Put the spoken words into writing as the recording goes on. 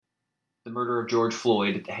The murder of George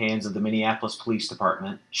Floyd at the hands of the Minneapolis Police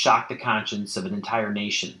Department shocked the conscience of an entire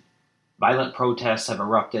nation. Violent protests have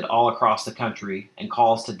erupted all across the country, and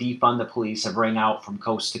calls to defund the police have rang out from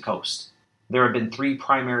coast to coast. There have been three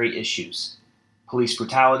primary issues: police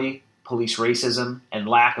brutality, police racism, and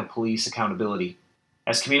lack of police accountability.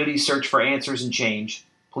 As communities search for answers and change,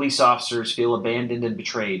 police officers feel abandoned and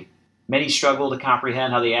betrayed. Many struggle to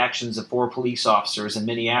comprehend how the actions of 4 police officers in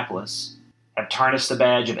Minneapolis have tarnished the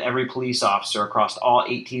badge of every police officer across all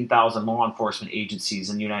 18,000 law enforcement agencies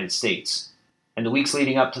in the United States. In the weeks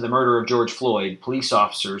leading up to the murder of George Floyd, police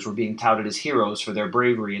officers were being touted as heroes for their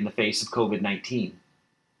bravery in the face of COVID-19.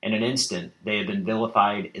 In an instant, they had been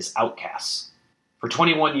vilified as outcasts. For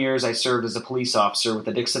 21 years, I served as a police officer with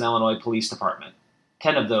the Dixon, Illinois Police Department,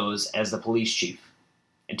 10 of those as the police chief.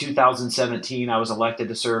 In 2017, I was elected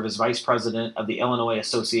to serve as vice president of the Illinois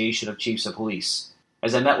Association of Chiefs of Police.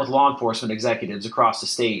 As I met with law enforcement executives across the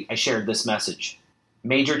state, I shared this message: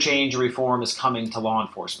 major change and reform is coming to law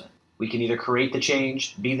enforcement. We can either create the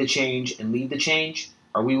change, be the change, and lead the change,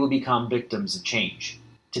 or we will become victims of change.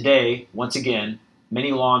 Today, once again,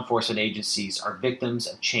 many law enforcement agencies are victims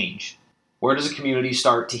of change. Where does a community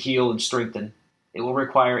start to heal and strengthen? It will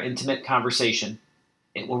require intimate conversation.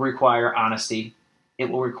 It will require honesty. It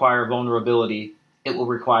will require vulnerability. It will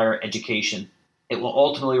require education. It will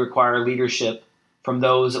ultimately require leadership from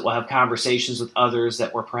those that will have conversations with others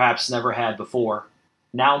that were perhaps never had before.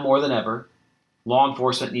 Now more than ever, law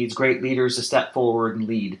enforcement needs great leaders to step forward and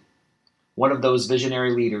lead. One of those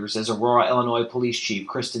visionary leaders is Aurora, Illinois Police Chief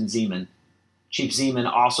Kristen Ziman. Chief Ziman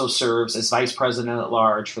also serves as Vice President at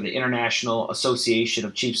Large for the International Association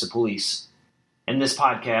of Chiefs of Police. In this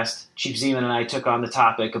podcast, Chief Ziman and I took on the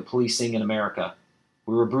topic of policing in America.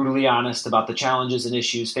 We were brutally honest about the challenges and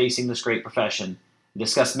issues facing this great profession, and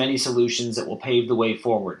discussed many solutions that will pave the way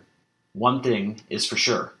forward. One thing is for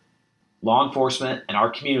sure: law enforcement and our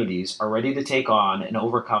communities are ready to take on and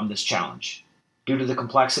overcome this challenge. Due to the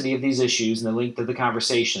complexity of these issues and the length of the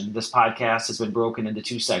conversation, this podcast has been broken into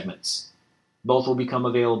 2 segments. Both will become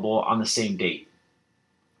available on the same date.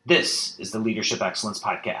 This is the Leadership Excellence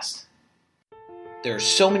Podcast. There are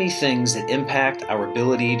so many things that impact our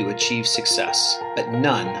ability to achieve success, but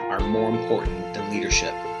none are more important than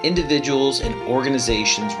leadership. Individuals and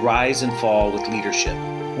organizations rise and fall with leadership.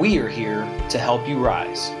 We are here to help you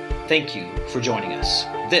rise. Thank you for joining us.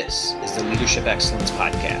 This is the Leadership Excellence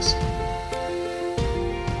Podcast.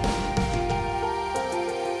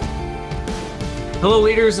 Hello,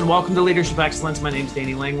 leaders, and welcome to Leadership Excellence. My name is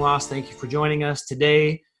Danny Langloss. Thank you for joining us.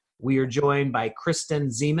 Today, we are joined by Kristen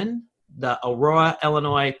Ziman, the Aurora,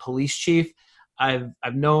 Illinois Police Chief. I've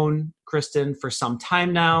known Kristen for some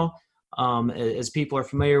time now. As people are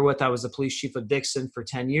familiar with, I was the police chief of Dixon for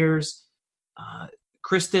 10 years.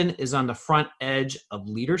 Kristen is on the front edge of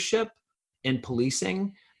leadership in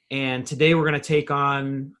policing. And today we're going to take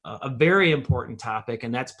on a very important topic,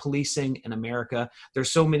 and that's policing in America.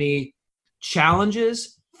 There's so many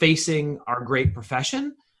challenges facing our great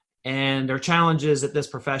profession, and there are challenges that this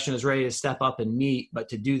profession is ready to step up and meet. But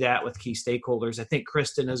to do that with key stakeholders, I think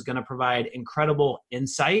Kristen is going to provide incredible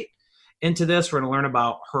insight into this. We're going to learn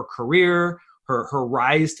about her career, her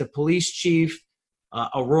rise to police chief.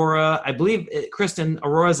 Aurora, I believe, Kristen,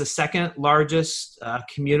 Aurora is the second largest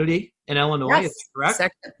community in Illinois. Yes, is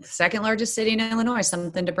that correct? Second largest city in Illinois.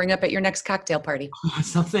 Something to bring up at your next cocktail party.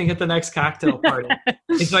 Something at the next cocktail party.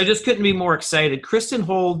 And so I just couldn't be more excited. Kristen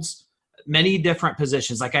holds many different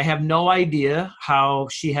positions. Like, I have no idea how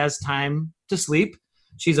she has time to sleep.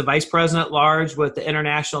 She's a vice president at large with the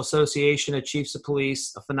International Association of Chiefs of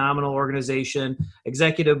Police, a phenomenal organization,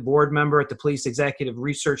 executive board member at the Police Executive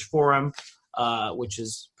Research Forum, which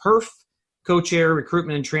is PERF, co-chair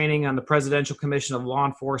recruitment and training on the Presidential Commission of Law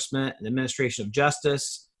Enforcement and Administration of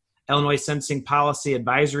Justice, Illinois Sentencing Policy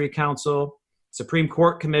Advisory Council, Supreme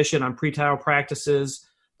Court Commission on Pretrial Practices,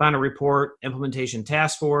 Final Report Implementation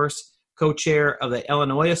Task Force, co-chair of the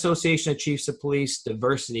Illinois Association of Chiefs of Police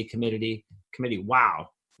Diversity Committee. Wow.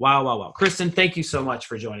 Kristen, thank you so much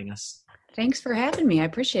for joining us. Thanks for having me. I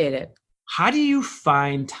appreciate it. How do you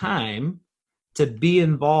find time to be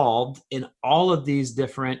involved in all of these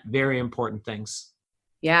different, very important things?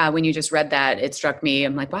 Yeah, when you just read that, it struck me.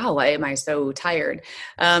 I'm like, wow, why am I so tired?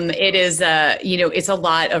 It is, it's a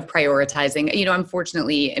lot of prioritizing. I'm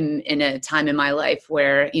fortunately in a time in my life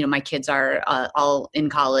where, my kids are all in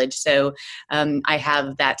college. So I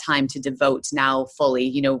have that time to devote now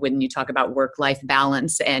fully, when you talk about work-life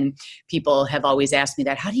balance, and people have always asked me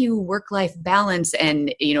that, how do you work-life balance?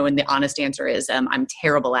 And, and the honest answer is I'm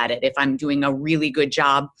terrible at it. If I'm doing a really good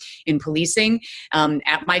job in policing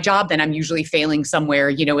at my job, then I'm usually failing somewhere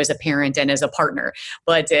as a parent and as a partner.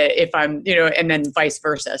 But if I'm, and then vice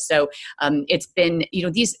versa. So it's been,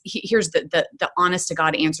 here's the honest to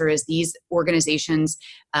God answer is these organizations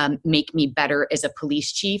make me better as a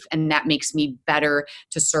police chief, and that makes me better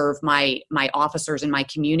to serve my officers in my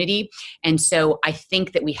community. And so I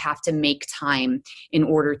think that we have to make time in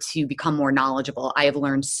order to become more knowledgeable. I have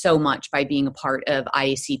learned so much by being a part of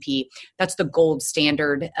IACP. That's the gold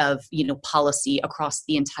standard of, policy across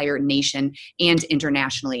the entire nation and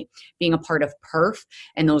internationally. Being a part of PERF,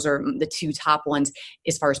 and those are the two top ones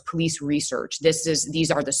as far as police research.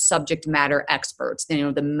 These are the subject matter experts,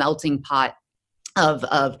 the melting pot of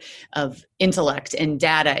intellect and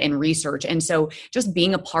data and research. And so just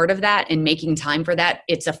being a part of that and making time for that,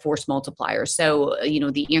 it's a force multiplier. So,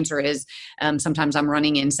 the answer is sometimes I'm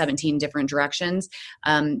running in 17 different directions.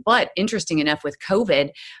 But interesting enough with COVID,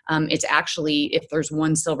 it's actually, if there's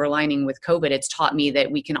one silver lining with COVID, it's taught me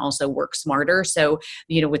that we can also work smarter. So,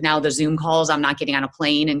 with now the Zoom calls, I'm not getting on a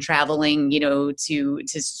plane and traveling, to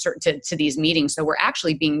these meetings. So we're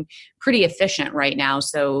actually being pretty efficient right now.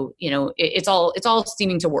 So, it's all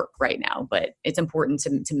seeming to work right now, but it's important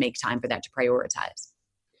to make time for that, to prioritize.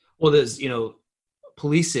 Well, there's,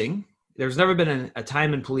 policing, there's never been a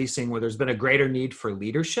time in policing where there's been a greater need for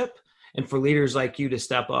leadership and for leaders like you to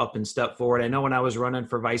step up and step forward. I know when I was running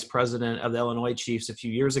for vice president of the Illinois Chiefs a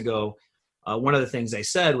few years ago, one of the things I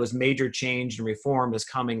said was major change and reform is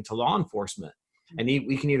coming to law enforcement. And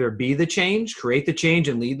we can either be the change, create the change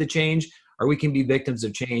and lead the change, or we can be victims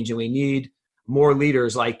of change. And we need more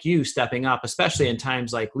leaders like you stepping up, especially in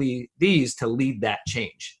times like these, to lead that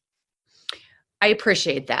change. I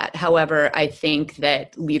appreciate that. However, I think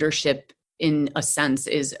that leadership in a sense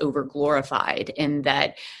is overglorified, in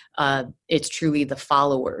that it's truly the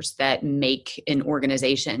followers that make an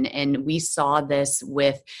organization. And we saw this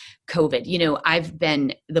with COVID. I've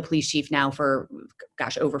been the police chief now for,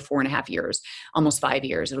 over 4.5 years, almost 5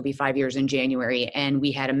 years. It'll be 5 years in January. And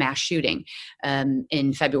we had a mass shooting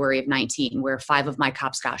in February of 19, where 5 of my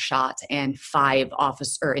cops got shot and 5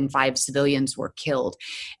 civilians were killed.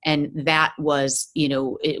 And that was,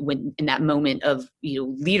 when in that moment of,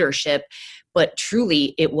 leadership. But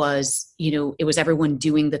truly, it was everyone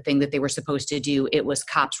doing the thing that they were supposed to do. It was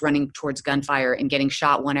cops running towards gunfire and getting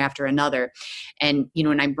shot one after another. And,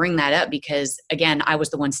 and I bring that up because, again, I was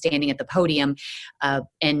the one standing at the podium,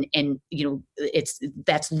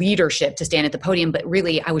 that's leadership to stand at the podium. But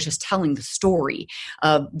really, I was just telling the story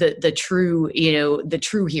of the true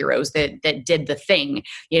heroes that did the thing,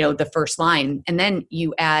 the first line. And then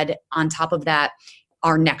you add on top of that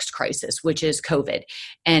our next crisis, which is COVID.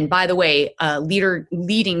 And by the way,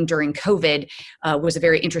 leading during COVID was a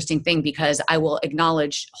very interesting thing, because I will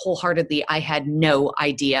acknowledge wholeheartedly, I had no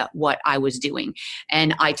idea what I was doing.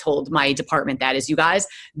 And I told my department that is, you guys,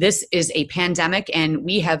 this is a pandemic, and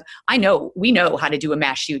we know how to do a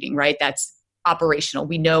mass shooting, right? That's operational.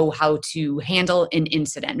 We know how to handle an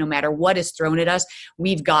incident. No matter what is thrown at us,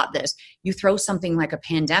 we've got this. You throw something like a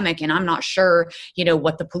pandemic, and I'm not sure,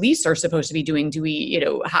 what the police are supposed to be doing. Do we,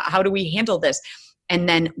 how do we handle this? And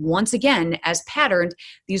then once again, as patterned,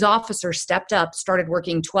 these officers stepped up, started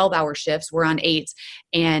working 12-hour shifts, were on 8s,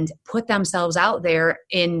 and put themselves out there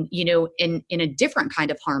in a different kind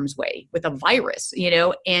of harm's way with a virus,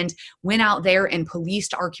 and went out there and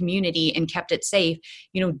policed our community and kept it safe,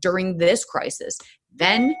 during this crisis.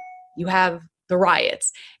 Then you have the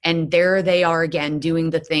riots, and there they are again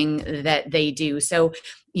doing the thing that they do. So,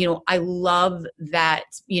 I love that,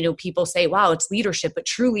 people say, wow, it's leadership, but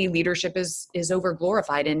truly leadership is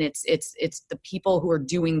overglorified. And it's the people who are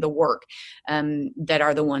doing the work that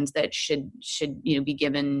are the ones that should be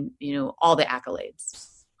given, all the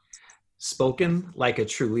accolades. Spoken like a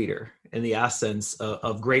true leader in the essence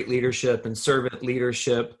of great leadership and servant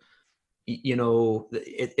leadership.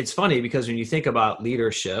 It's funny because when you think about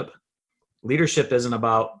leadership isn't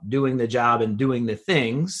about doing the job and doing the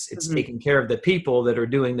things. It's taking care of the people that are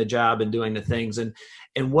doing the job and doing the things. And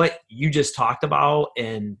what you just talked about,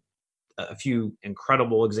 and a few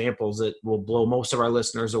incredible examples that will blow most of our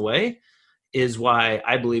listeners away, is why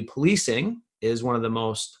I believe policing is one of the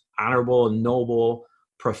most honorable and noble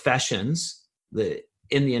professions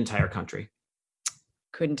in the entire country.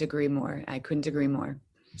 Couldn't agree more. I couldn't agree more.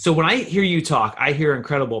 So when I hear you talk, I hear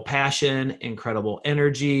incredible passion, incredible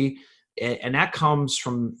energy, and that comes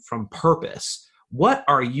from purpose. What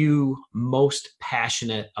are you most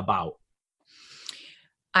passionate about?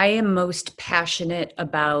 I am most passionate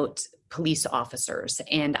about police officers.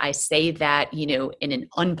 And I say that, in an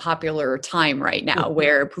unpopular time right now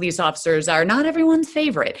where police officers are not everyone's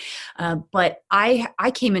favorite. But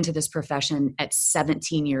I came into this profession at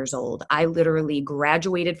 17 years old. I literally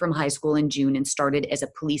graduated from high school in June and started as a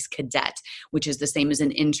police cadet, which is the same as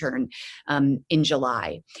an intern, in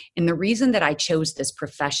July. And the reason that I chose this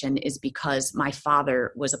profession is because my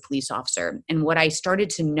father was a police officer. And what I started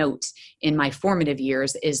to note in my formative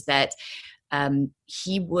years is that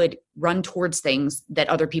he would run towards things that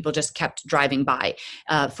other people just kept driving by.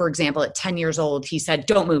 For example, at 10 years old, he said,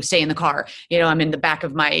 "Don't move, stay in the car." I'm in the back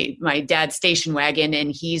of my dad's station wagon,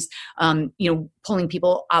 and he's, pulling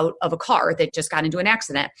people out of a car that just got into an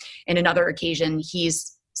accident. And another occasion,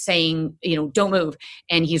 he's saying, "Don't move."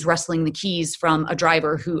 And he's wrestling the keys from a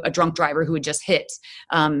drunk driver who had just hit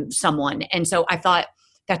someone. And so I thought,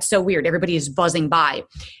 that's so weird. Everybody is buzzing by.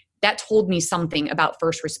 That told me something about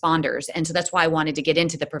first responders. And so that's why I wanted to get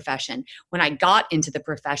into the profession. When I got into the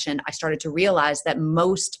profession, I started to realize that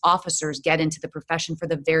most officers get into the profession for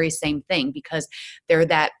the very same thing, because their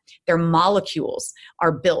molecules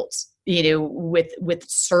are built, with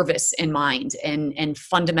service in mind and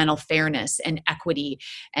fundamental fairness and equity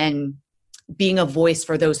and being a voice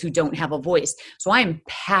for those who don't have a voice. So I'm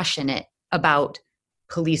passionate about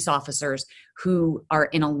police officers who are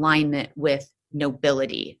in alignment with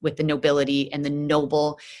the nobility and the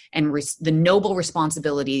noble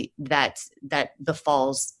responsibility that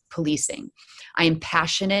befalls policing. I am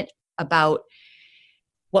passionate about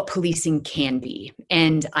what policing can be,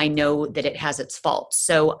 and I know that it has its faults.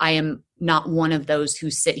 So I am not one of those who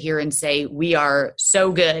sit here and say, we are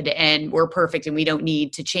so good and we're perfect and we don't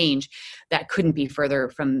need to change. That couldn't be further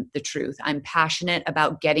from the truth. I'm passionate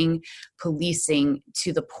about getting policing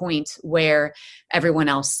to the point where everyone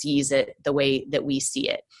else sees it the way that we see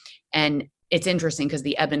it. And it's interesting because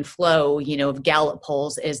the ebb and flow, of Gallup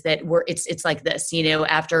polls is that it's like this,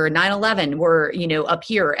 after 9/11, we're, up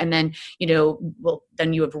here. And then,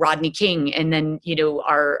 then you have Rodney King, and then,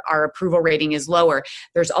 our approval rating is lower.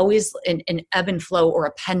 There's always an ebb and flow, or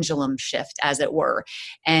a pendulum shift, as it were.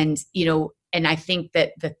 And, and I think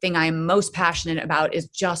that the thing I'm most passionate about is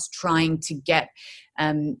just trying to get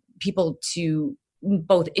people to,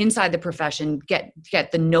 both inside the profession, get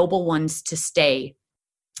the noble ones to stay,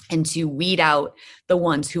 and to weed out the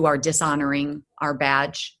ones who are dishonoring our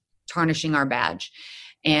badge, tarnishing our badge.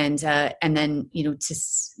 And then, to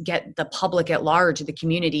get the public at large, the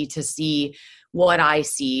community, to see what I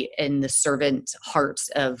see in the servant hearts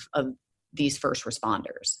of these first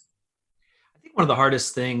responders. I think one of the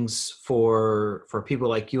hardest things for people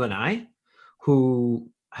like you and I, who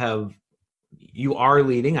you are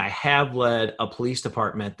leading, I have led a police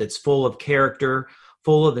department that's full of character,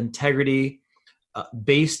 full of integrity,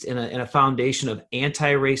 based in a foundation of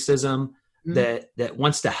anti-racism, that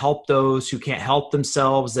wants to help those who can't help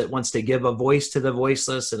themselves, that wants to give a voice to the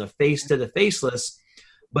voiceless and a face to the faceless.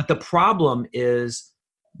 But the problem is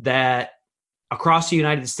that across the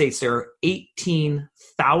United States, there are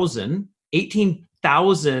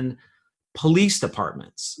 18,000 police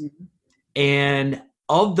departments. Mm-hmm. And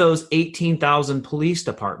of those 18,000 police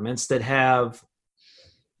departments that have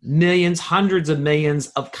millions, hundreds of millions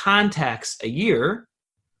of contacts a year,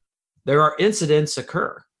 there are incidents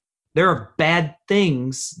occur. There are bad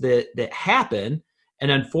things that happen. And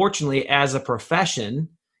unfortunately, as a profession,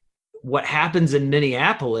 what happens in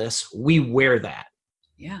Minneapolis, we wear that.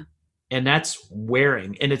 Yeah. And that's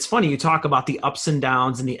wearing. And it's funny, you talk about the ups and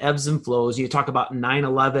downs and the ebbs and flows. You talk about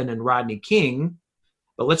 9/11 and Rodney King,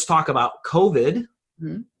 but let's talk about COVID,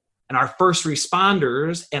 mm-hmm. and our first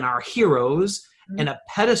responders and our heroes, and a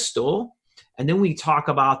pedestal. And then we talk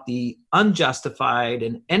about the unjustified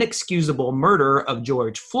and inexcusable murder of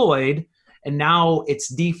George Floyd. And now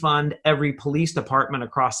it's defund every police department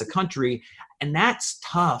across the country. And that's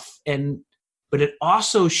tough. But it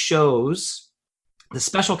also shows the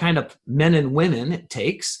special kind of men and women it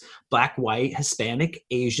takes, Black, white, Hispanic,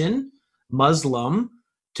 Asian, Muslim,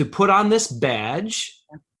 to put on this badge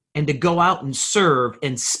and to go out and serve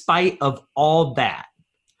in spite of all that.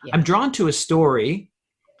 Yeah. I'm drawn to a story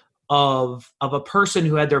of a person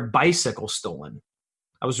who had their bicycle stolen.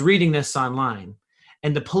 I was reading this online,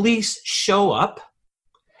 and the police show up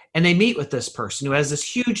and they meet with this person who has this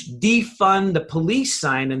huge defund the police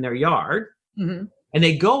sign in their yard. Mm-hmm. And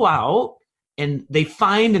they go out and they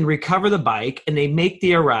find and recover the bike, and they make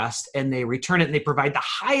the arrest, and they return it, and they provide the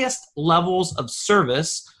highest levels of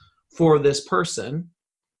service for this person.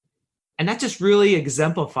 And that just really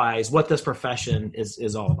exemplifies what this profession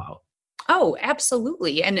is all about. Oh,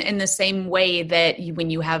 absolutely. And in the same way that when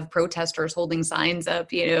you have protesters holding signs up,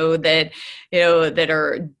 that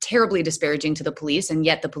are terribly disparaging to the police, and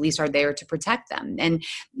yet the police are there to protect them. And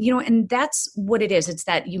that's what it is. It's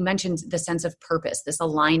that you mentioned the sense of purpose, this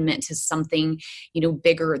alignment to something,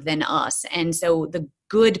 bigger than us. And so the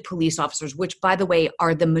good police officers, which by the way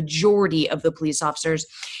are the majority of the police officers,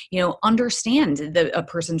 understand a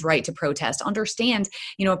person's right to protest, understand,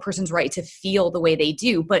 a person's right to feel the way they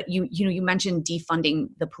do. But you mentioned defunding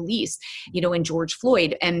the police, and George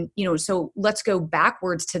Floyd. And, so let's go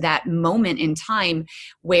backwards to that moment in time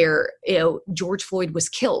where, George Floyd was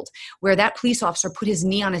killed, where that police officer put his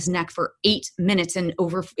knee on his neck for 8 minutes and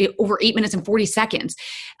over 8 minutes and 40 seconds,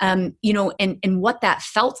 and what that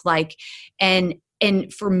felt like. And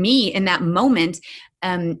for me in that moment,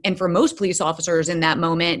 and for most police officers in that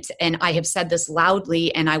moment, and I have said this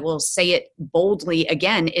loudly and I will say it boldly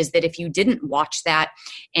again, is that if you didn't watch that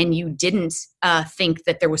and you didn't think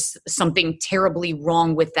that there was something terribly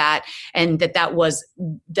wrong with that, and that was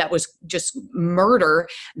just murder,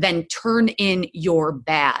 then turn in your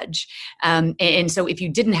badge. And so if you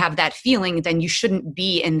didn't have that feeling, then you shouldn't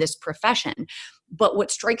be in this profession. But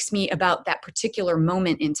what strikes me about that particular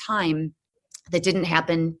moment in time that didn't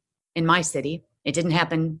happen in my city, it didn't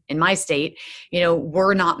happen in my state,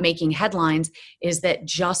 we're not making headlines, is that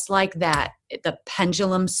just like that, the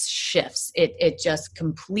pendulum shifts. It just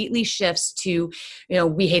completely shifts to,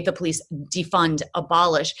 we hate the police, defund,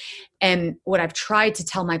 abolish. And what I've tried to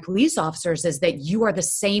tell my police officers is that you are the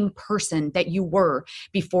same person that you were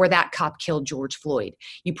before that cop killed George Floyd.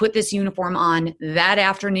 You put this uniform on that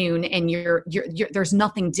afternoon and you're there's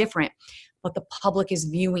nothing different. But the public is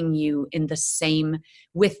viewing you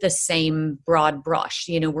with the same broad brush.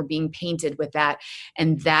 We're being painted with that.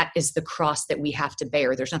 And that is the cross that we have to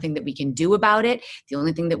bear. There's nothing that we can do about it. The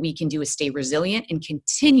only thing that we can do is stay resilient and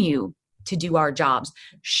continue to do our jobs,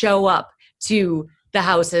 show up to the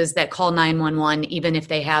houses that call 911, even if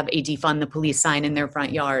they have a defund the police sign in their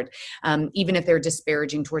front yard, even if they're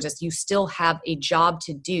disparaging towards us. You still have a job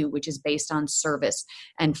to do, which is based on service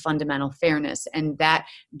and fundamental fairness. And that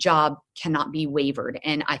job cannot be wavered.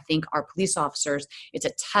 And I think our police officers, it's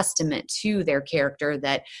a testament to their character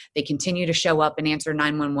that they continue to show up and answer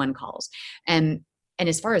 911 calls. And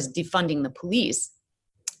as far as defunding the police,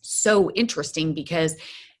 so interesting, because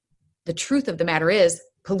the truth of the matter is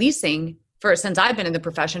policing, since I've been in the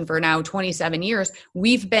profession for now 27 years,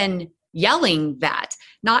 we've been yelling that,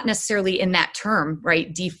 not necessarily in that term,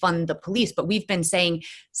 right? Defund the police, but we've been saying,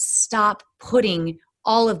 stop putting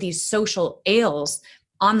all of these social ails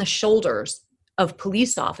on the shoulders of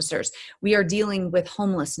police officers. We are dealing with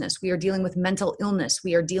homelessness. We are dealing with mental illness.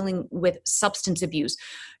 We are dealing with substance abuse,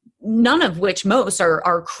 none of which most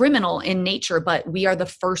are criminal in nature, but we are the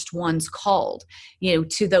first ones called,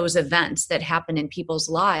 to those events that happen in people's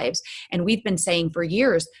lives. And we've been saying for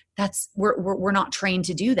years, we're not trained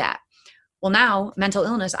to do that. Well, now mental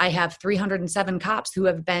illness, I have 307 cops who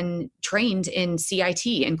have been trained in CIT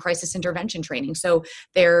and crisis intervention training. So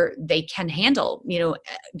they can handle,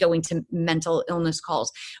 going to mental illness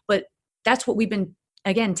calls. But that's what we've been,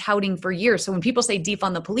 again, touting for years. So when people say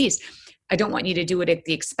defund the police, I don't want you to do it at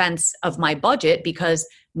the expense of my budget, because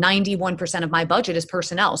 91% of my budget is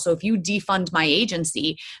personnel. So if you defund my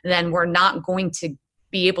agency, then we're not going to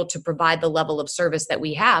be able to provide the level of service that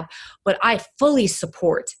we have. But I fully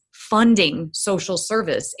support funding social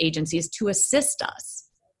service agencies to assist us.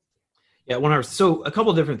 Yeah, so a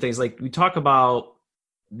couple of different things. Like we talk about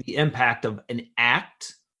the impact of an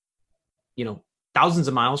act, thousands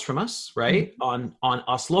of miles from us, right? Mm-hmm. on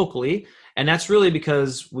us locally. And that's really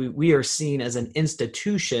because we are seen as an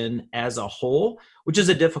institution as a whole, which is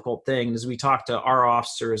a difficult thing as we talk to our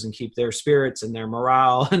officers and keep their spirits and their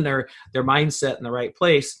morale and their mindset in the right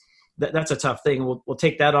place. That's a tough thing. We'll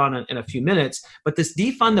take that on in a few minutes. But this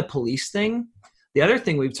defund the police thing, the other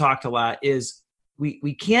thing we've talked a lot is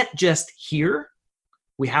we can't just hear,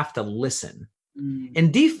 we have to listen. Mm.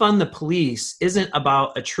 And defund the police isn't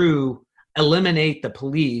about a true eliminate the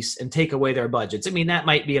police and take away their budgets. I mean, that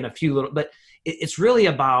might be in a few little, but it's really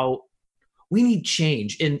about, we need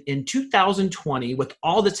change. In 2020, with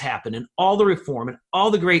all that's happened and all the reform and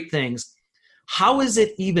all the great things, how is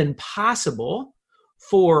it even possible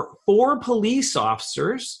for 4 police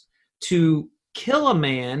officers to kill a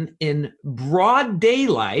man in broad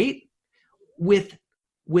daylight with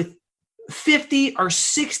 50 or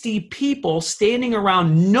 60 people standing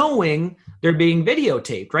around knowing they're being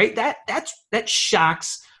videotaped, right? That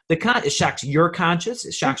shocks it shocks your conscience.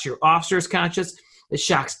 It shocks your officer's conscience. It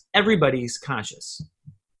shocks everybody's conscience.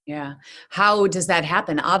 Yeah. How does that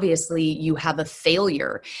happen? Obviously, you have a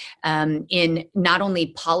failure in not only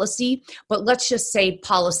policy, but let's just say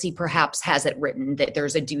policy perhaps has it written that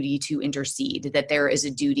there's a duty to intercede, that there is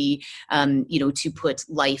a duty, to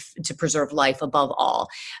preserve life above all.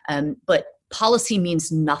 But policy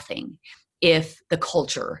means nothing if the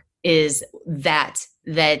culture is that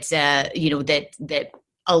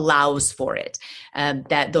allows for it,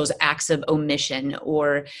 that those acts of omission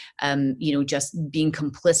or, just being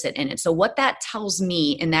complicit in it. So what that tells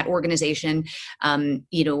me in that organization, and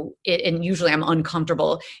usually I'm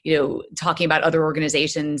uncomfortable, talking about other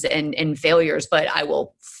organizations and failures, but I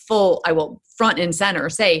will front and center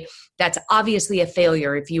say that's obviously a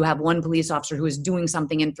failure if you have one police officer who is doing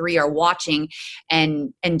something and 3 are watching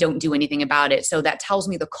and don't do anything about it. So that tells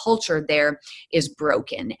me the culture there is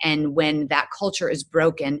broken. And when that culture is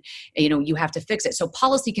broken, you have to fix it. So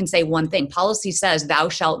policy can say one thing. Policy says thou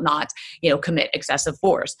shalt not, commit excessive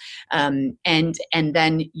force. And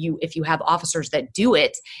then if you have officers that do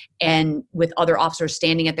it and with other officers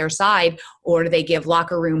standing at their side, or they give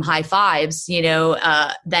locker room high fives,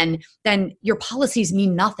 then your policies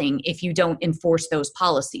mean nothing if you don't enforce those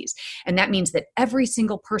policies. And that means that every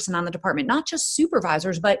single person on the department, not just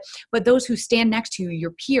supervisors, but those who stand next to you,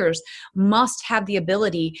 your peers, must have the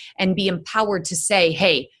ability and be empowered to say,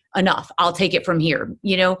 hey, enough, I'll take it from here,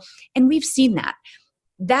 and we've seen that.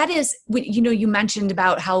 That is, you mentioned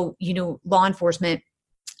about how, law enforcement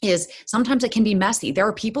is sometimes it can be messy. There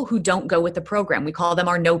are people who don't go with the program. We call them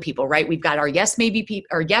our no people, right? We've got our yes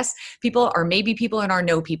people, our maybe people, and our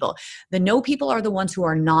no people. The no people are the ones who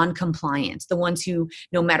are non-compliant, the ones who,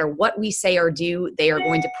 no matter what we say or do, they are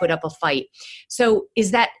going to put up a fight. So is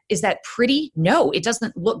that pretty? No, it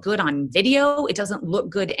doesn't look good on video. It doesn't look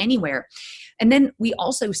good anywhere. And then we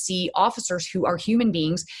also see officers who are human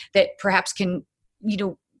beings that perhaps can,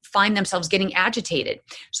 find themselves getting agitated.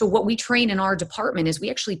 So what we train in our department is we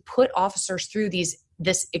actually put officers through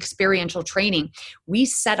this experiential training. We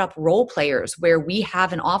set up role players where we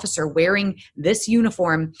have an officer wearing this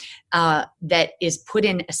uniform that is put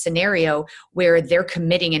in a scenario where they're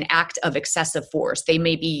committing an act of excessive force. They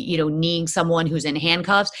may be, kneeing someone who's in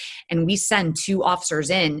handcuffs, and we send 2 officers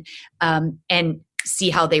in and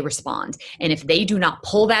see how they respond. And if they do not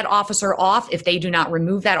pull that officer off, if they do not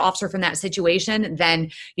remove that officer from that situation,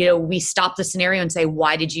 then, we stop the scenario and say,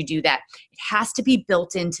 why did you do that? It has to be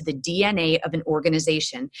built into the DNA of an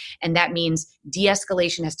organization. And that means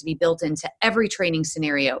de-escalation has to be built into every training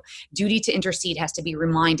scenario. Duty to intercede has to be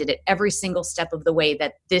reminded at every single step of the way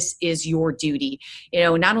that this is your duty.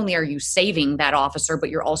 Not only are you saving that officer,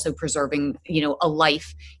 but you're also preserving, a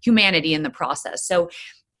life, humanity in the process. So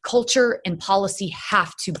culture and policy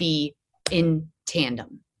have to be in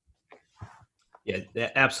tandem. Yeah,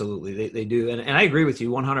 absolutely. They do. And I agree with you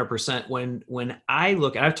 100%. When I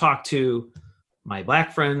look, I've talked to my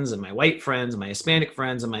Black friends and my white friends, my Hispanic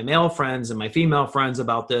friends and my male friends and my female friends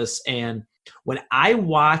about this. And when I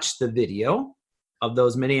watch the video of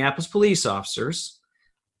those Minneapolis police officers,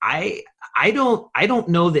 I don't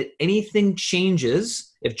know that anything changes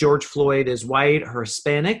if George Floyd is white or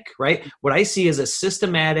Hispanic, right? What I see is a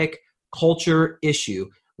systematic culture issue.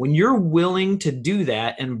 When you're willing to do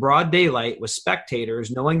that in broad daylight with spectators,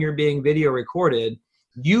 knowing you're being video recorded,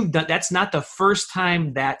 that's not the first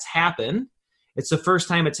time that's happened. It's the first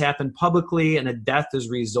time it's happened publicly and a death has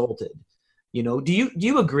resulted. Do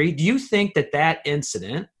you agree? Do you think that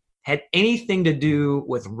incident had anything to do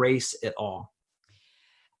with race at all?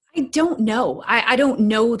 I don't know. I don't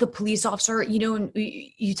know the police officer, and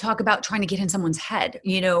you talk about trying to get in someone's head,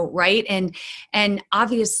 right? And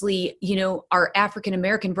obviously, our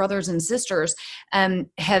African-American brothers and sisters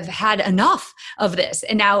have had enough of this.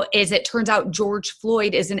 And now, as it turns out, George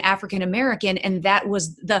Floyd is an African-American, and that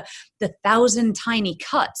was the 1,000 tiny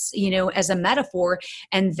cuts, as a metaphor.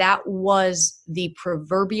 And that was the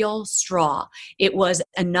proverbial straw. It was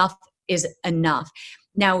enough is enough.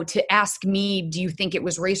 Now, to ask me, do you think it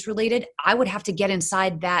was race related? I would have to get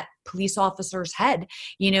inside that police officer's head.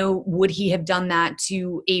 Would he have done that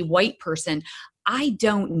to a white person? I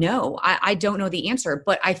don't know. I don't know the answer,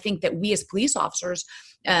 but I think that we as police officers,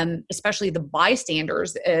 especially the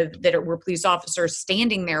bystanders that were police officers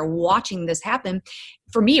standing there watching this happen,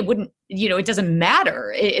 for me, it wouldn't, it doesn't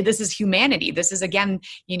matter. This is humanity. This is, again,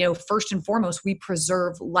 first and foremost, we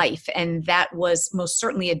preserve life. And that was most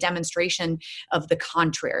certainly a demonstration of the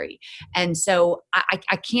contrary. And so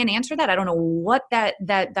I can't answer that. I don't know what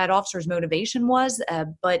that officer's motivation was.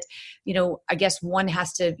 But, I guess one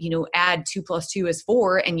has to, add 2 + 2 is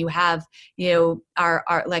 4. And you have, our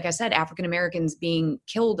like I said, African Americans being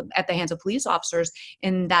killed at the hands of police officers,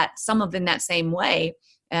 and that some of them that same way,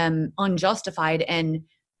 unjustified. And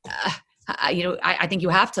I think you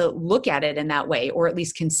have to look at it in that way, or at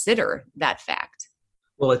least consider that fact.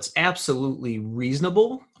 Well, it's absolutely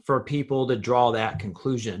reasonable for people to draw that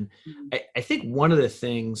conclusion. Mm-hmm. I think one of the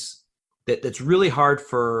things that's really hard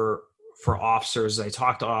for officers, I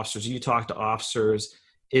talk to officers, you talk to officers,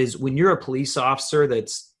 is when you're a police officer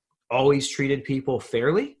that's always treated people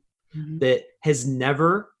fairly, mm-hmm. that has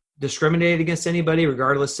never discriminated against anybody,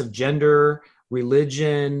 regardless of gender,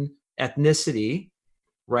 religion, ethnicity,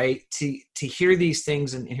 right? To hear these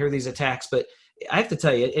things and hear these attacks. But I have to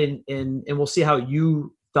tell you, and we'll see how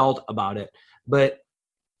you felt about it, but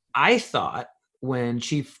I thought when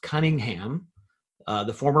Chief Cunningham,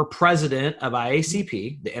 the former president of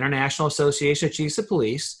IACP, the International Association of Chiefs of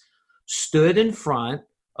Police, stood in front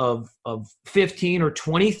of 15 or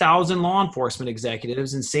 20,000 law enforcement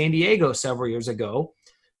executives in San Diego several years ago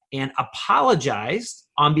and apologized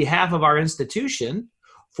on behalf of our institution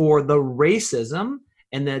for the racism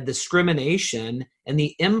and the discrimination and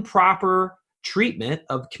the improper treatment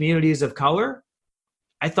of communities of color.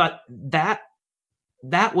 I thought that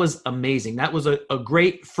was amazing. That was a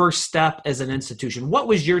great first step as an institution. What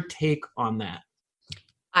was your take on that?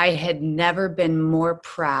 I had never been more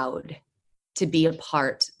proud to be a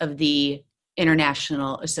part of the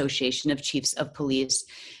International Association of Chiefs of Police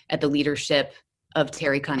at the leadership of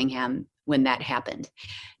Terry Cunningham when that happened.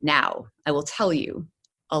 Now, I will tell you,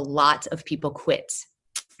 a lot of people quit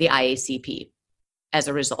the IACP as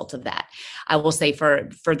a result of that. I will say for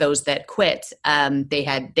those that quit,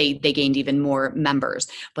 they gained even more members,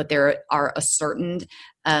 but there are a certain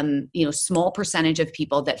small percentage of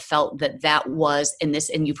people that felt that was in this,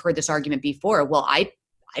 and you've heard this argument before. Well, I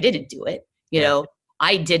didn't do it.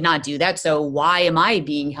 I did not do that. So why am I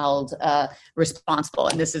being held responsible?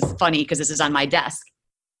 And this is funny because this is on my desk.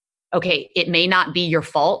 Okay, it may not be your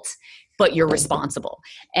fault, but you're responsible.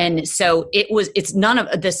 And so it's none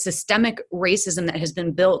of the systemic racism that has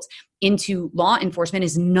been built into law enforcement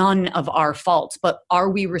is none of our fault. But are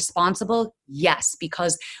we responsible? Yes,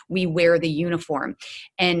 because we wear the uniform.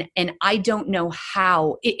 And I don't know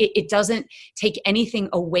how it doesn't take anything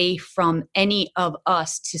away from any of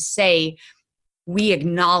us to say we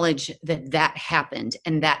acknowledge that happened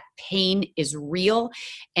and that pain is real.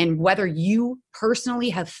 And whether you personally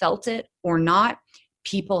have felt it or not,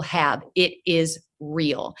 people have. It is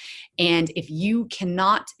real. And if you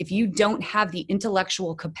don't have the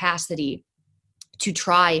intellectual capacity to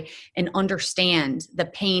try and understand the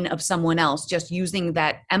pain of someone else, just using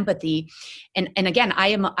that empathy. And again,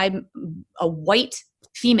 I'm a white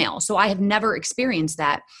female, so I have never experienced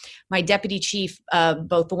that. My deputy chief,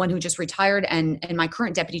 both the one who just retired and my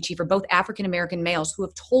current deputy chief, are both African-American males who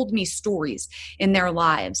have told me stories in their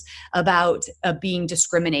lives about being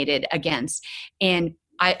discriminated against. And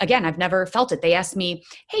I've never felt it. They asked me,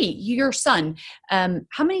 hey, your son,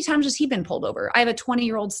 how many times has he been pulled over? I have a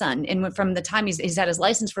 20-year-old son. And from the time he's had his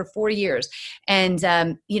license for 4 years. And,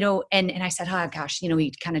 and I said, oh gosh,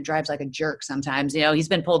 he kind of drives like a jerk sometimes. He's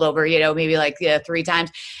been pulled over, maybe like 3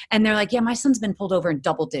 times. And they're like, yeah, my son's been pulled over in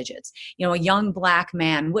double digits, a young Black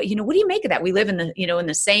man. What do you make of that? We live in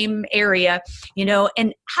the same area,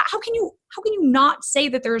 and how can you not say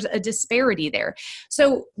that there's a disparity there?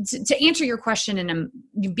 So to answer your question, and I'm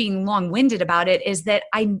being long-winded about it, is that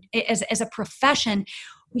as a profession,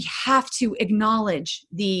 we have to acknowledge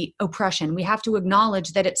the oppression. We have to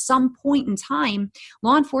acknowledge that at some point in time,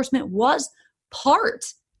 law enforcement was part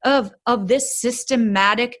of this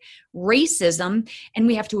systematic racism, and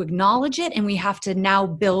we have to acknowledge it, and we have to now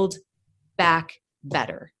build back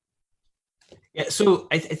better. Yeah. So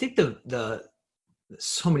I think the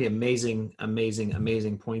so many amazing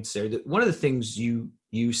points there. One of the things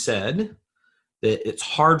you said that it's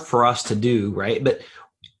hard for us to do, right? But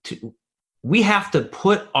we have to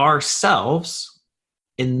put ourselves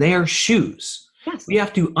in their shoes. Yes. We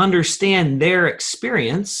have to understand their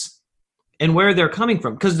experience and where they're coming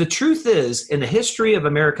from. Because the truth is, in the history of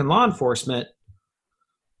American law enforcement,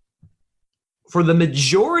 for the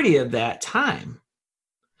majority of that time,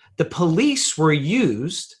 the police were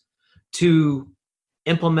used to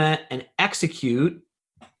implement and execute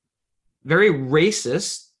very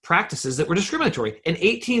racist practices that were discriminatory. In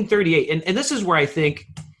 1838, and this is where I think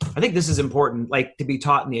this is important, like to be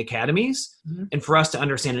taught in the academies, mm-hmm. and for us to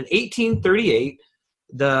understand. In 1838,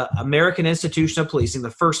 the American Institution of Policing, the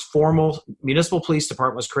first formal municipal police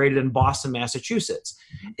department, was created in Boston, Massachusetts.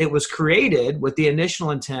 It was created with the initial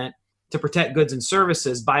intent to protect goods and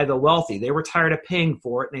services by the wealthy. They were tired of paying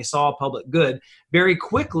for it, and they saw a public good. Very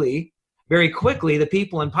quickly, the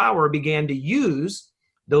people in power began to use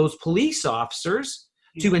those police officers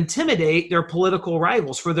to intimidate their political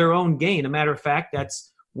rivals for their own gain. A matter of fact,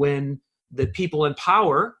 that's when the people in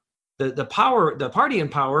power, the party in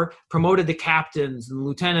power promoted the captains and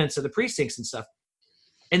lieutenants of the precincts and stuff.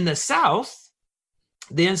 In the South,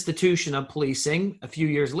 the institution of policing a few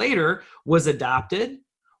years later was adopted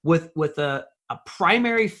with a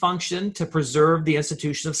primary function to preserve the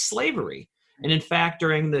institution of slavery. And in fact,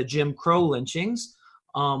 during the Jim Crow lynchings,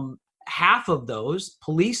 half of those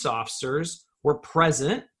police officers were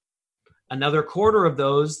present. Another quarter of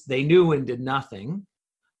those, they knew and did nothing,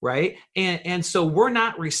 right? And so we're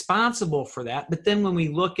not responsible for that. But then when we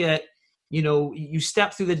look at, you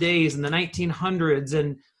step through the days in the 1900s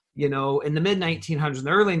and, in the mid-1900s and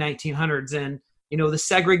the early 1900s and, the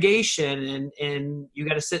segregation and you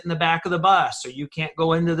got to sit in the back of the bus or you can't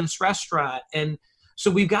go into this restaurant. And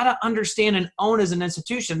so we've got to understand and own as an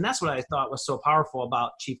institution. And that's what I thought was so powerful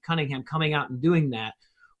about Chief Cunningham coming out and doing that.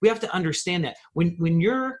 We have to understand that when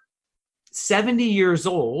you're 70 years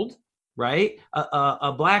old, right?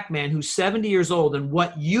 A black man who's 70 years old and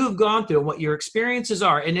what you've gone through and what your experiences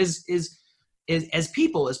are. And is as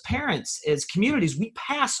people, as parents, as communities, we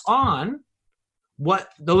pass on what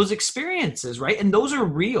those experiences, right? And those are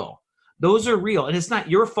real. Those are real. And it's not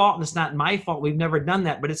your fault and it's not my fault. We've never done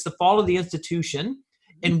that, but it's the fault of the institution.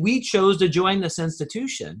 And we chose to join this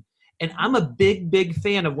institution. And I'm a big, big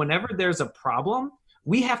fan of whenever there's a problem,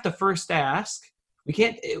 we have to first ask,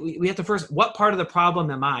 we have to first, what part of the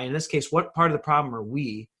problem am I? In this case, what part of the problem are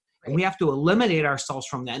we? And we have to eliminate ourselves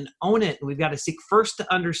from that and own it. And we've got to seek first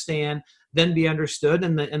to understand, then be understood.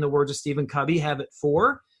 And in the words of Stephen Covey, have it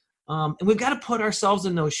for. And we've got to put ourselves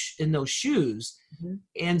in those shoes. Mm-hmm.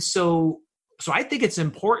 And so I think it's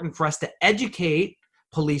important for us to educate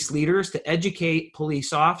police leaders, to educate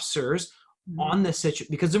police officers on this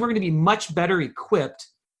situation, because then we're going to be much better equipped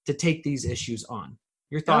to take these issues on.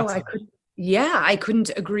 Your thoughts? I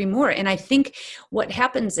couldn't agree more. And I think what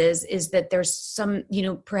happens is that there's some,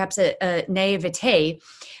 perhaps a naivete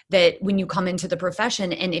that when you come into the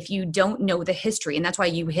profession, and if you don't know the history, and that's why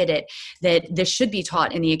you hit it, that this should be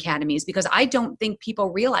taught in the academies, because I don't think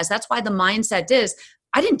people realize that's why the mindset is,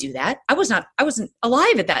 I didn't do that. I wasn't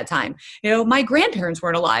alive at that time. My grandparents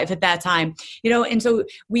weren't alive at that time, and so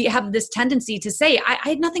we have this tendency to say, I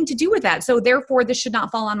had nothing to do with that. So therefore this should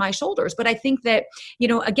not fall on my shoulders. But I think that,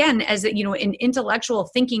 again, as an intellectual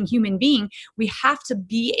thinking human being, we have to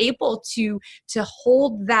be able to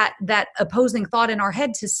hold that opposing thought in our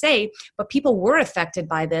head to say, but people were affected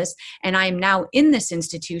by this. And I am now in this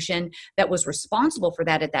institution that was responsible for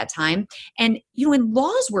that at that time. And, and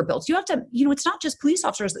laws were built. You have to, it's not just police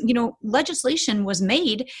officers, legislation was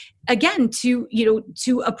made again to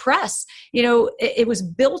oppress, it was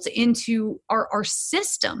built into our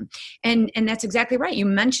system. And that's exactly right. You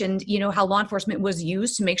mentioned, how law enforcement was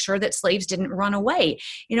used to make sure that slaves didn't run away,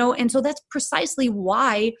 and so that's precisely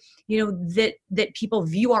why, that people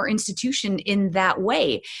view our institution in that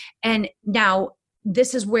way. And now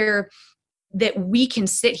this is where that we can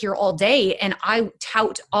sit here all day and I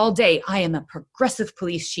tout all day, I am a progressive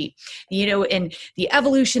police chief, and the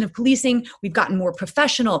evolution of policing, we've gotten more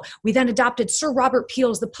professional. We then adopted Sir Robert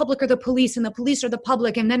Peel's The Public Are the Police and the Police Are the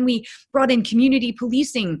Public. And then we brought in community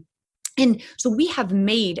policing. And so we have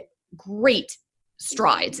made great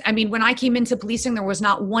strides. I mean, when I came into policing, there was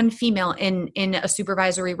not one female in a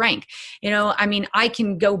supervisory rank. I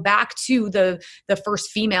can go back to the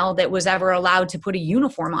first female that was ever allowed to put a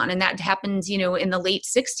uniform on, and that happened, in the late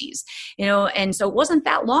 60s, and so it wasn't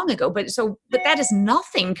that long ago, but that is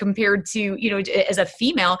nothing compared to, as a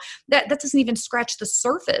female, that doesn't even scratch the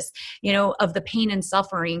surface, of the pain and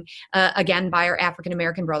suffering, again, by our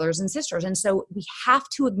African-American brothers and sisters. And so we have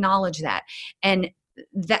to acknowledge that. And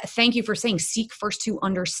thank you for saying seek first to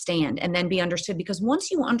understand and then be understood, because once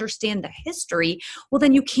you understand the history, well,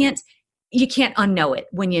 then you can't unknow it.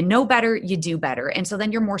 When you know better, you do better. And so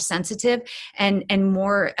then you're more sensitive and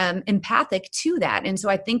more empathic to that. And so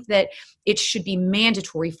I think that it should be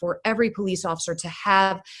mandatory for every police officer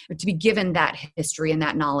to be given that history and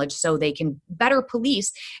that knowledge so they can better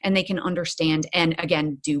police and they can understand and,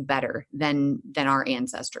 again, do better than our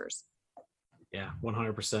ancestors. Yeah,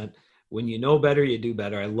 100%. When you know better, you do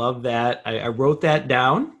better. I love that. I wrote that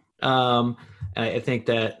down. I think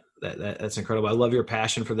that's incredible. I love your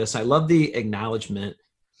passion for this. I love the acknowledgement.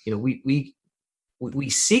 We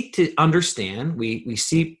seek to understand. We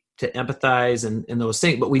seek to empathize and those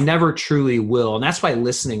things, but we never truly will. And that's why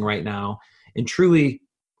listening right now and truly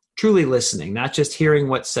listening, not just hearing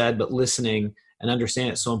what's said, but listening and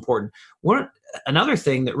understanding is so important. Another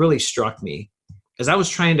thing that really struck me as I was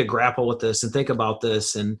trying to grapple with this and think about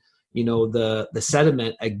this and the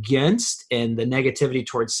sentiment against and the negativity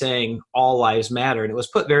towards saying all lives matter. And it was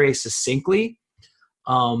put very succinctly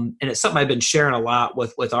and it's something I've been sharing a lot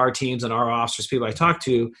with our teams and our officers, people I talk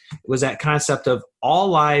to, was that concept of all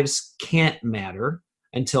lives can't matter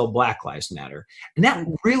until Black lives matter. And that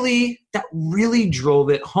really drove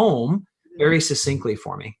it home very succinctly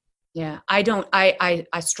for me. Yeah, I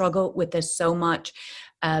struggle with this so much.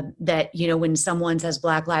 That, when someone says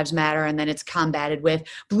Black Lives Matter and then it's combated with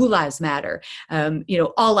Blue Lives Matter,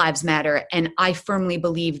 all lives matter. And I firmly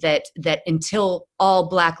believe that until all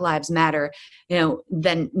Black lives matter,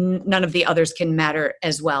 then none of the others can matter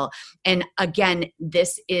as well. And again,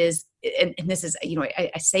 this is, I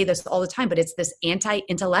say this all the time, but it's this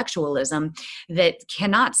anti-intellectualism that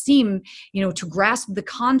cannot seem, to grasp the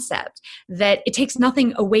concept that it takes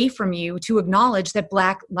nothing away from you to acknowledge that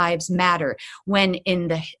Black lives matter, when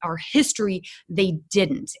in our history they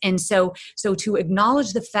didn't. And so to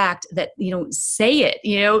acknowledge the fact that, say it,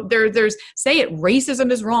 say it,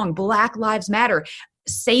 racism is wrong, Black lives matter,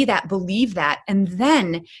 say that, believe that, and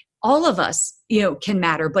then all of us, can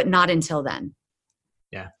matter, but not until then.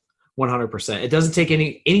 100%. It doesn't take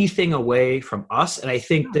anything away from us. And I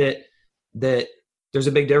think that there's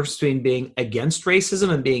a big difference between being against racism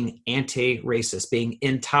and being anti-racist, being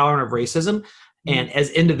intolerant of racism. And as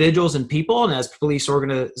individuals and people, and as police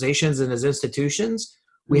organizations and as institutions,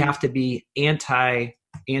 we have to be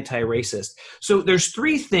anti-racist. So there's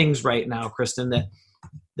three things right now, Kristen,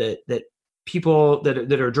 that people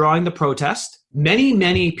that are drawing the protest,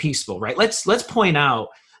 many peaceful, right? Let's point out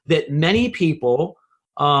that many people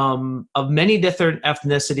of many different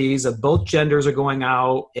ethnicities, of both genders, are going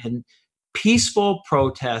out in peaceful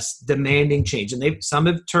protests demanding change. And some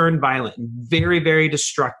have turned violent and very, very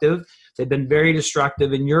destructive. They've been very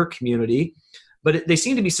destructive in your community, but they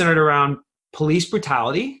seem to be centered around police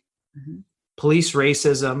brutality, police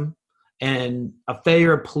racism, and a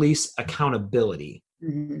failure of police accountability.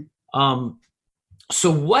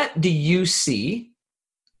 So what do you see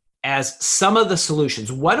as some of the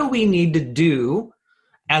solutions? What do we need to do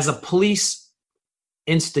as a police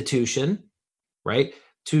institution, right,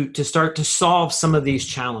 to start to solve some of these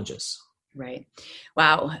challenges? Right.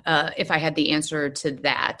 Wow. If I had the answer to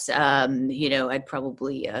that, I'd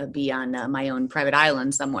probably be on my own private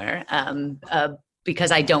island somewhere,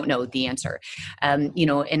 because I don't know the answer. And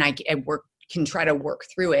I can try to work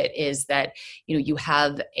through it, is that, you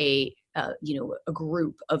have a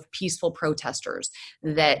group of peaceful protesters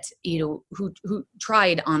that, who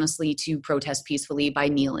tried honestly to protest peacefully by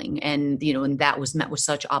kneeling, and, and that was met with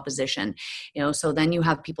such opposition, so then you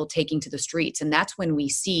have people taking to the streets. And that's when we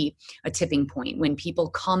see a tipping point, when people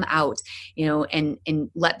come out, and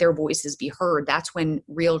let their voices be heard. That's when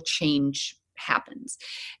real change happens.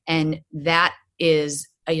 And that is,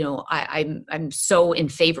 I'm so in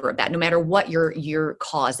favor of that, no matter what your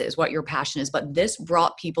cause is, what your passion is. But this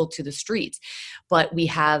brought people to the streets. But we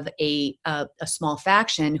have a small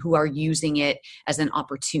faction who are using it as an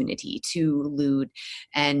opportunity to loot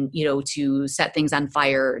and, to set things on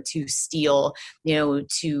fire, to steal,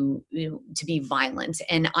 to be violent.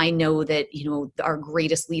 And I know that, our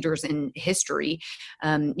greatest leaders in history,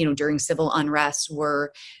 during civil unrest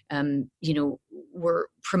were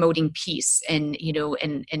promoting peace, and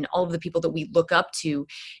all of the people that we look up to,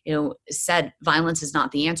 said violence is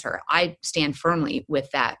not the answer. I stand firmly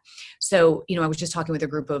with that. So, I was just talking with a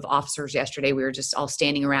group of officers yesterday. We were just all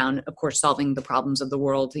standing around, of course, solving the problems of the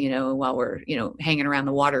world, while we're, hanging around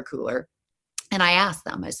the water cooler. And I asked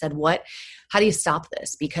them, I said, how do you stop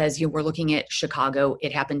this? Because we're looking at Chicago,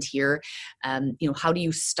 it happened here. How do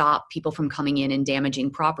you stop people from coming in and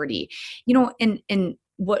damaging property? And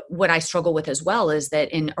what I struggle with as well is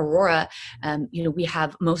that in Aurora, we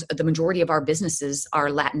have the majority of our businesses are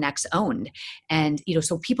Latinx owned. And,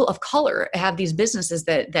 so people of color have these businesses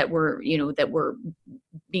that were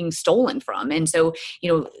being stolen from. And so,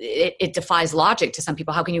 it defies logic to some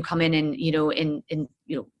people. How can you come in and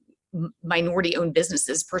minority owned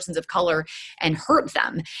businesses, persons of color, and hurt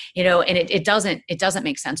them, and it doesn't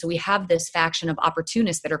make sense. So we have this faction of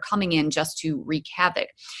opportunists that are coming in just to wreak havoc.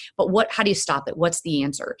 But how do you stop it? What's the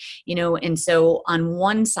answer? And so on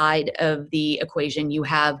one side of the equation, you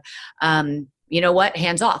have,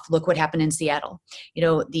 hands off. Look what happened in Seattle.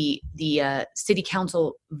 The city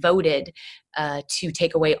council voted to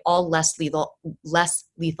take away all less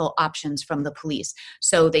lethal options from the police.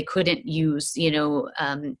 So they couldn't use,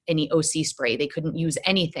 any OC spray. They couldn't use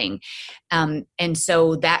anything. And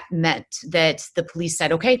so that meant that the police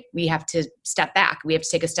said, okay, we have to step back. We have to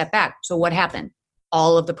take a step back. So what happened?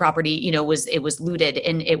 All of the property, was looted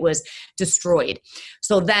and it was destroyed.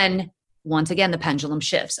 So then once again, the pendulum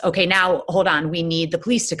shifts. Okay, now hold on, we need the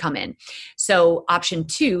police to come in. So option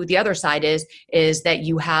 2, the other side is that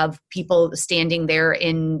you have people standing there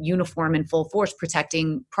in uniform in full force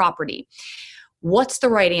protecting property. What's the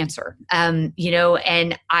right answer? And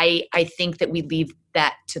I think that we leave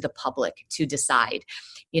that to the public to decide.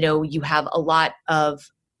 You have a lot of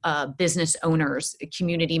business owners,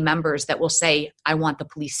 community members that will say, I want the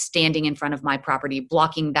police standing in front of my property,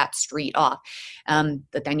 blocking that street off.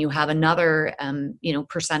 But then you have another,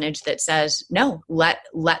 percentage that says, no, let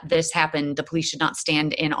this happen. The police should not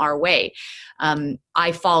stand in our way.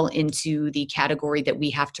 I fall into the category that we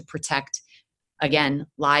have to protect, again,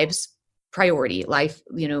 lives, priority. Life,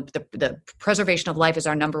 the preservation of life is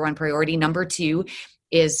our number one priority. Number 2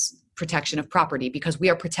 is protection of property, because we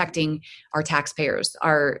are protecting our taxpayers,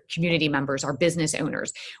 our community members, our business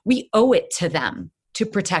owners. We owe it to them to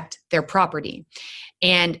protect their property.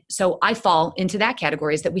 And so I fall into that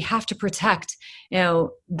category, is that we have to protect,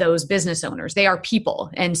 those business owners. They are people.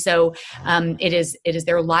 And so it is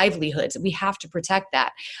their livelihoods. We have to protect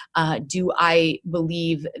that. Do I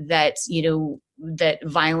believe that, that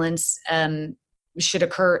violence should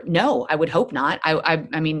occur? No, I would hope not.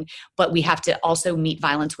 I mean, but we have to also meet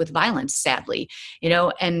violence with violence, sadly,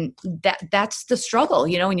 and that's the struggle,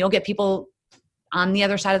 and you'll get people on the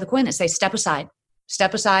other side of the coin that say, step aside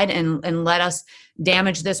and let us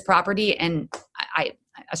damage this property. And I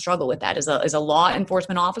struggle with that as a law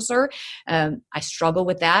enforcement officer. I struggle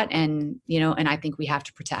with that. And I think we have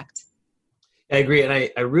to protect. I agree. And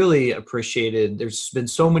I really appreciated, there's been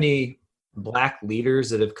so many Black leaders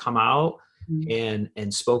that have come out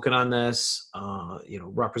and spoken on this,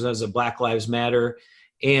 representatives of Black Lives Matter.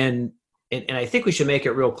 And I think we should make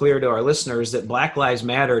it real clear to our listeners that Black Lives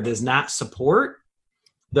Matter does not support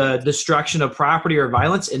the destruction of property or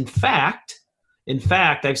violence. In fact,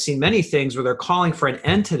 I've seen many things where they're calling for an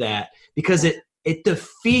end to that because it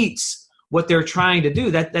defeats what they're trying to do.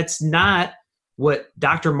 That's not what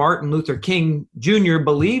Dr. Martin Luther King Jr.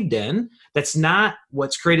 believed in. That's not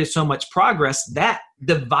what's created so much progress. That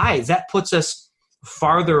divides, that puts us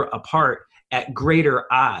farther apart at greater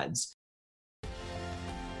odds.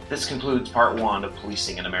 This concludes part 1 of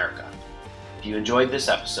Policing in America. If you enjoyed this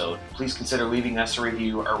episode, please consider leaving us a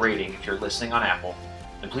review or rating if you're listening on Apple,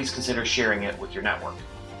 and please consider sharing it with your network.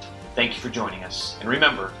 Thank you for joining us, and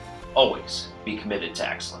remember, always be committed to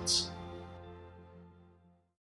excellence.